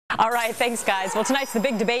All right, thanks, guys. Well, tonight's the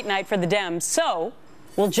big debate night for the Dems. So,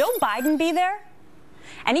 will Joe Biden be there?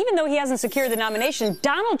 And even though he hasn't secured the nomination,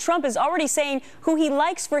 Donald Trump is already saying who he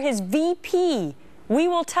likes for his VP. We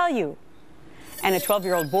will tell you. And a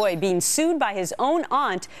 12-year-old boy being sued by his own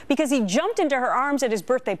aunt because he jumped into her arms at his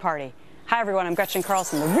birthday party. Hi, everyone. I'm Gretchen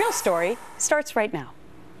Carlson. The real story starts right now.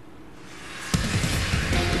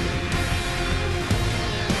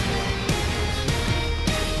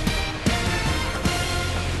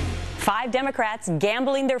 Five Democrats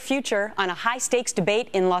gambling their future on a high-stakes debate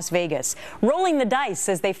in Las Vegas, rolling the dice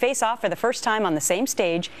as they face off for the first time on the same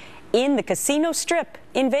stage in the Casino Strip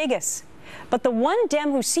in Vegas. But the one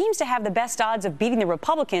Dem who seems to have the best odds of beating the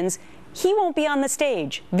Republicans, he won't be on the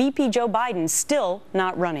stage. VP Joe Biden still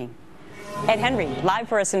not running. Ed Henry, live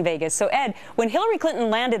for us in Vegas. So, Ed, when Hillary Clinton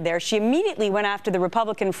landed there, she immediately went after the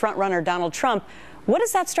Republican frontrunner Donald Trump. What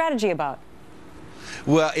is that strategy about?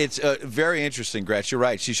 Well, it's very interesting, Gretch. You're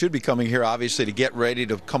right. She should be coming here, obviously, to get ready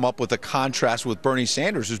to come up with a contrast with Bernie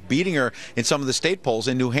Sanders, who's beating her in some of the state polls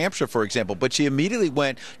in New Hampshire, for example. But she immediately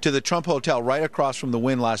went to the Trump Hotel right across from the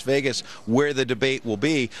Wynn Las Vegas, where the debate will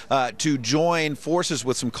be, to join forces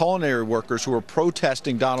with some culinary workers who are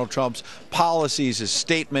protesting Donald Trump's policies, his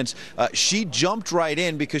statements. She jumped right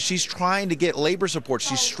in because she's trying to get labor support.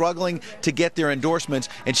 She's struggling to get their endorsements,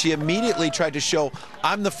 and she immediately tried to show,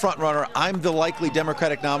 I'm the front runner, I'm the likely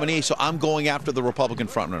Democratic nominee, so I'm going after the Republican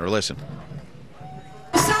frontrunner. Listen.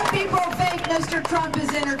 Some people think Mr. Trump is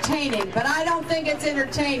entertaining, but I don't think it's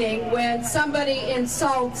entertaining when somebody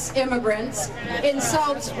insults immigrants,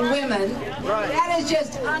 insults women. That is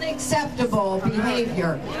just unacceptable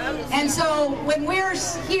behavior. And so when we're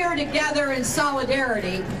here together in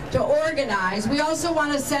solidarity to organize, we also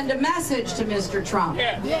want to send a message to Mr. Trump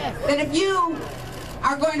that if you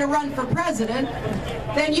are going to run for president,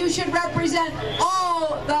 then you should represent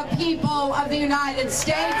all the people of the United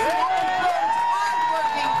States.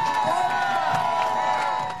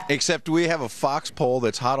 Except we have a Fox poll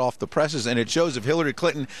that's hot off the presses, and it shows if Hillary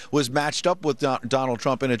Clinton was matched up with Donald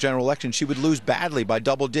Trump in a general election, she would lose badly by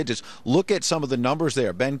double digits. Look at some of the numbers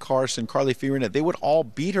there. Ben Carson, Carly Fiorina, they would all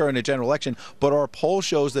beat her in a general election, but our poll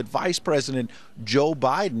shows that Vice President Joe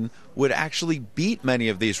Biden would actually beat many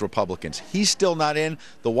of these Republicans. He's still not in.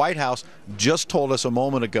 The White House just told us a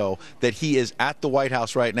moment ago that he is at the White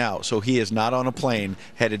House right now, so he is not on a plane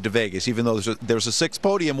headed to Vegas, even though there's a sixth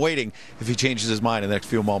podium waiting if he changes his mind in the next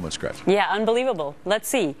few moments, Greg. Yeah, unbelievable. Let's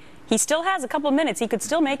see. He still has a couple of minutes. He could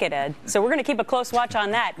still make it, Ed. So we're going to keep a close watch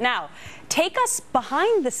on that. Now, take us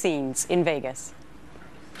behind the scenes in Vegas.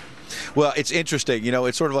 Well, it's interesting. You know,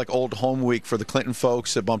 it's sort of like old home week for the Clinton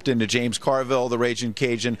folks. I bumped into James Carville, the Raging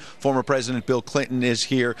Cajun. Former President Bill Clinton is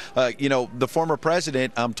here. You know, the former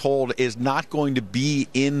president, I'm told, is not going to be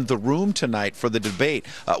in the room tonight for the debate.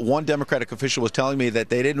 One Democratic official was telling me that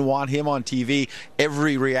they didn't want him on TV.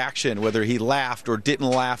 Every reaction, whether he laughed or didn't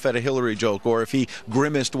laugh at a Hillary joke, or if he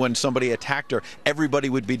grimaced when somebody attacked her, everybody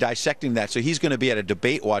would be dissecting that. So he's going to be at a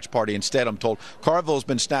debate watch party instead, I'm told. Carville's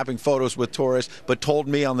been snapping photos with tourists, but told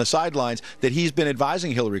me on the sidelines that he's been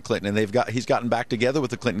advising Hillary Clinton, and he's gotten back together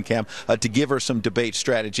with the Clinton camp to give her some debate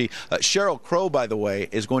strategy. Sheryl Crow, by the way,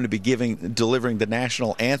 is going to be delivering the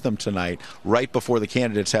national anthem tonight, right before the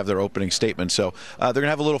candidates have their opening statement. So they're going to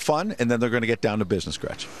have a little fun, and then they're going to get down to business,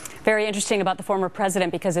 Gretchen. Very interesting about the former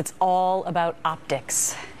president because it's all about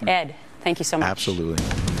optics. Ed, thank you so much. Absolutely.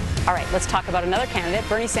 All right, let's talk about another candidate,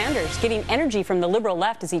 Bernie Sanders, getting energy from the liberal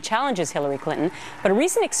left as he challenges Hillary Clinton. But a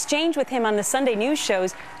recent exchange with him on the Sunday news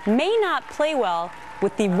shows may not play well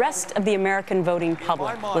with the rest of the American voting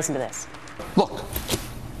public. Listen to this. Look,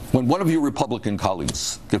 when one of your Republican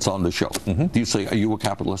colleagues gets on the show, do you say, are you a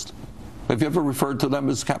capitalist? Have you ever referred to them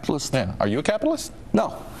as capitalists? Yeah. Are you a capitalist?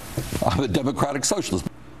 No. I'm a democratic socialist.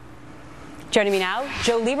 Joining me now,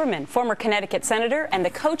 Joe Lieberman, former Connecticut senator and the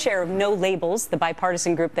co-chair of No Labels, the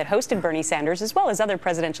bipartisan group that hosted Bernie Sanders, as well as other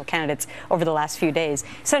presidential candidates over the last few days.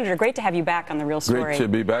 Senator, great to have you back on The Real Story. Great to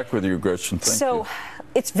be back with you, Gretchen. Thank you. So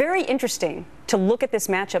it's very interesting to look at this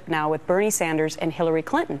matchup now with Bernie Sanders and Hillary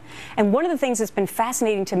Clinton. And one of the things that's been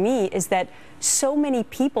fascinating to me is that so many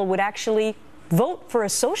people would actually vote for a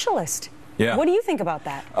socialist. Yeah. What do you think about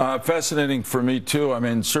that? Fascinating for me, too. I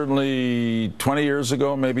mean, certainly 20 years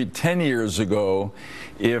ago, maybe 10 years ago,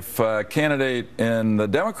 if a candidate in the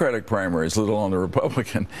Democratic primaries, let alone the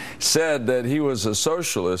Republican, said that he was a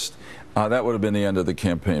socialist, that would have been the end of the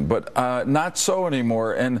campaign. But not so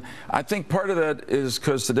anymore. And I think part of that is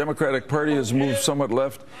because the Democratic Party has moved somewhat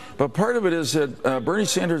left. But part of it is that Bernie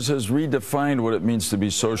Sanders has redefined what it means to be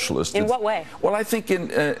socialist. In what way? Well, I think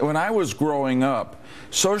when I was growing up,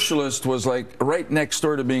 socialist was like right next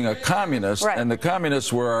door to being a communist, right, and the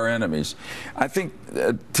communists were our enemies. I think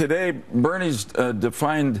today Bernie's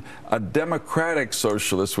defined a democratic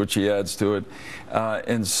socialist, which he adds to it,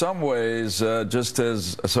 in some ways just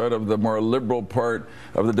as sort of the more liberal part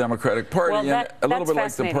of the Democratic Party, well, and a little bit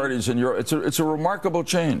like the parties in Europe. It's a remarkable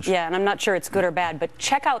change. Yeah, and I'm not sure it's good or bad, but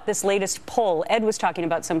check out this latest poll. Ed was talking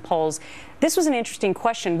about some polls. This was an interesting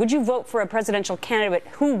question. Would you vote for a presidential candidate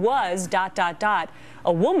who was ...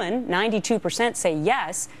 A woman, 92% say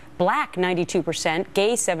yes. Black, 92%.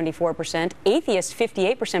 Gay, 74%. Atheist,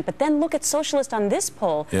 58%. But then look at socialist on this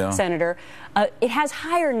poll, Senator. It has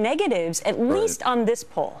higher negatives, at least on this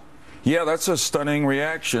poll. Yeah, that's a stunning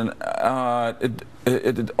reaction.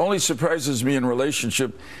 It only surprises me in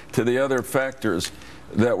relationship to the other factors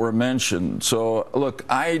that were mentioned. So, look,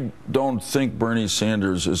 I don't think Bernie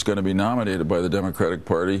Sanders is going to be nominated by the Democratic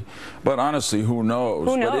Party, but honestly, who knows?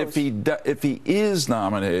 Who knows? But if he is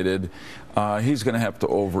nominated, he's going to have to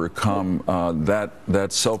overcome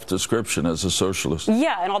that self-description as a socialist.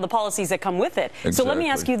 Yeah, and all the policies that come with it. Exactly. So let me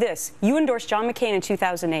ask you this. You endorsed John McCain in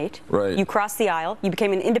 2008. Right. You crossed the aisle. You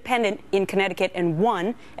became an independent in Connecticut and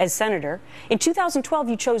won as senator. In 2012,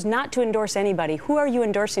 you chose not to endorse anybody. Who are you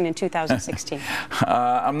endorsing in 2016?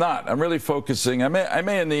 I'm not. I'm really focusing. I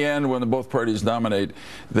may in the end, when both parties nominate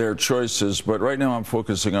their choices, but right now I'm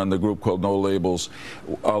focusing on the group called No Labels,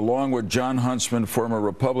 along with John Huntsman, former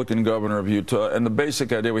Republican governor of Utah. And the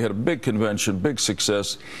basic idea, we had a big convention, big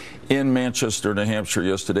success in Manchester, New Hampshire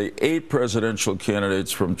yesterday. 8 presidential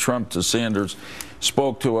candidates from Trump to Sanders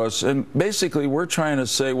spoke to us. And basically, we're trying to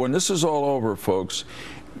say, when this is all over, folks,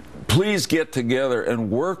 please get together and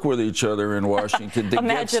work with each other in Washington to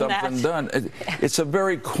get something done. It's a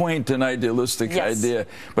very quaint and idealistic idea,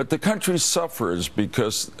 but the country suffers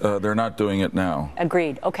because they're not doing it now.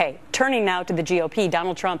 Agreed. Okay, turning now to the GOP,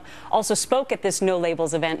 Donald Trump also spoke at this No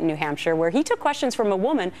Labels event in New Hampshire, where he took questions from a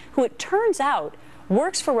woman who, it turns out,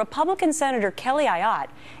 works for Republican Senator Kelly Ayotte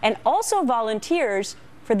and also volunteers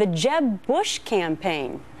for the Jeb Bush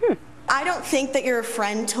campaign. I don't think that you're a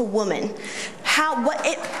friend to women.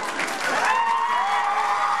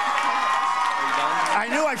 I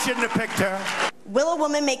knew I shouldn't have picked her. Will a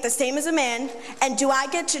woman make the same as a man? And do I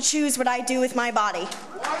get to choose what I do with my body?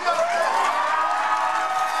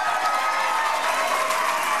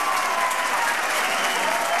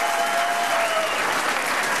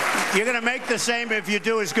 You're going to make the same if you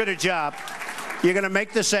do as good a job. You're going to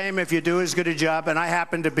make the same if you do as good a job, and I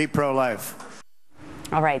happen to be pro-life.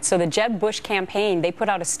 All right, so the Jeb Bush campaign, they put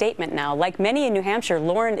out a statement now. Like many in New Hampshire,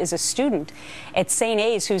 Lauren is a student at St.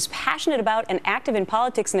 A's who's passionate about and active in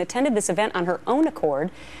politics and attended this event on her own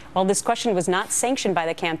accord. While this question was not sanctioned by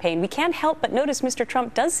the campaign, we can't help but notice Mr.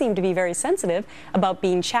 Trump does seem to be very sensitive about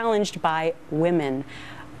being challenged by women.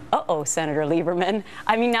 Uh-oh, Senator Lieberman.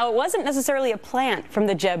 I mean, now it wasn't necessarily a plant from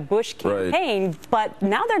the Jeb Bush campaign, but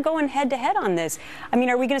now they're going head-to-head on this. I mean,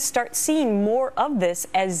 are we going to start seeing more of this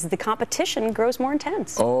as the competition grows more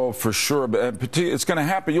intense? Oh, for sure. It's going to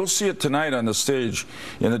happen. You'll see it tonight on the stage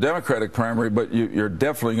in the Democratic primary, but you're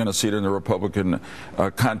definitely going to see it in the Republican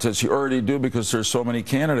contest. You already do, because there's so many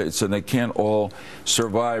candidates, and they can't all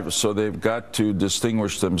survive, so they've got to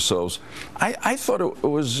distinguish themselves. I thought it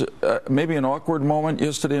was maybe an awkward moment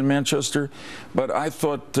yesterday in Manchester, but I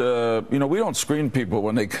thought, you know, we don't screen people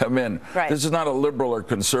when they come in. Right. This is not a liberal or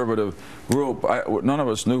conservative group. None of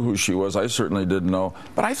us knew who she was. I certainly didn't know.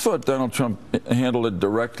 But I thought Donald Trump handled it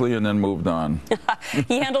directly and then moved on.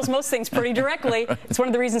 He handles most things pretty directly. It's one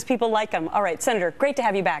of the reasons people like him. All right, Senator, great to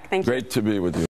have you back. Thank you. Great to be with you.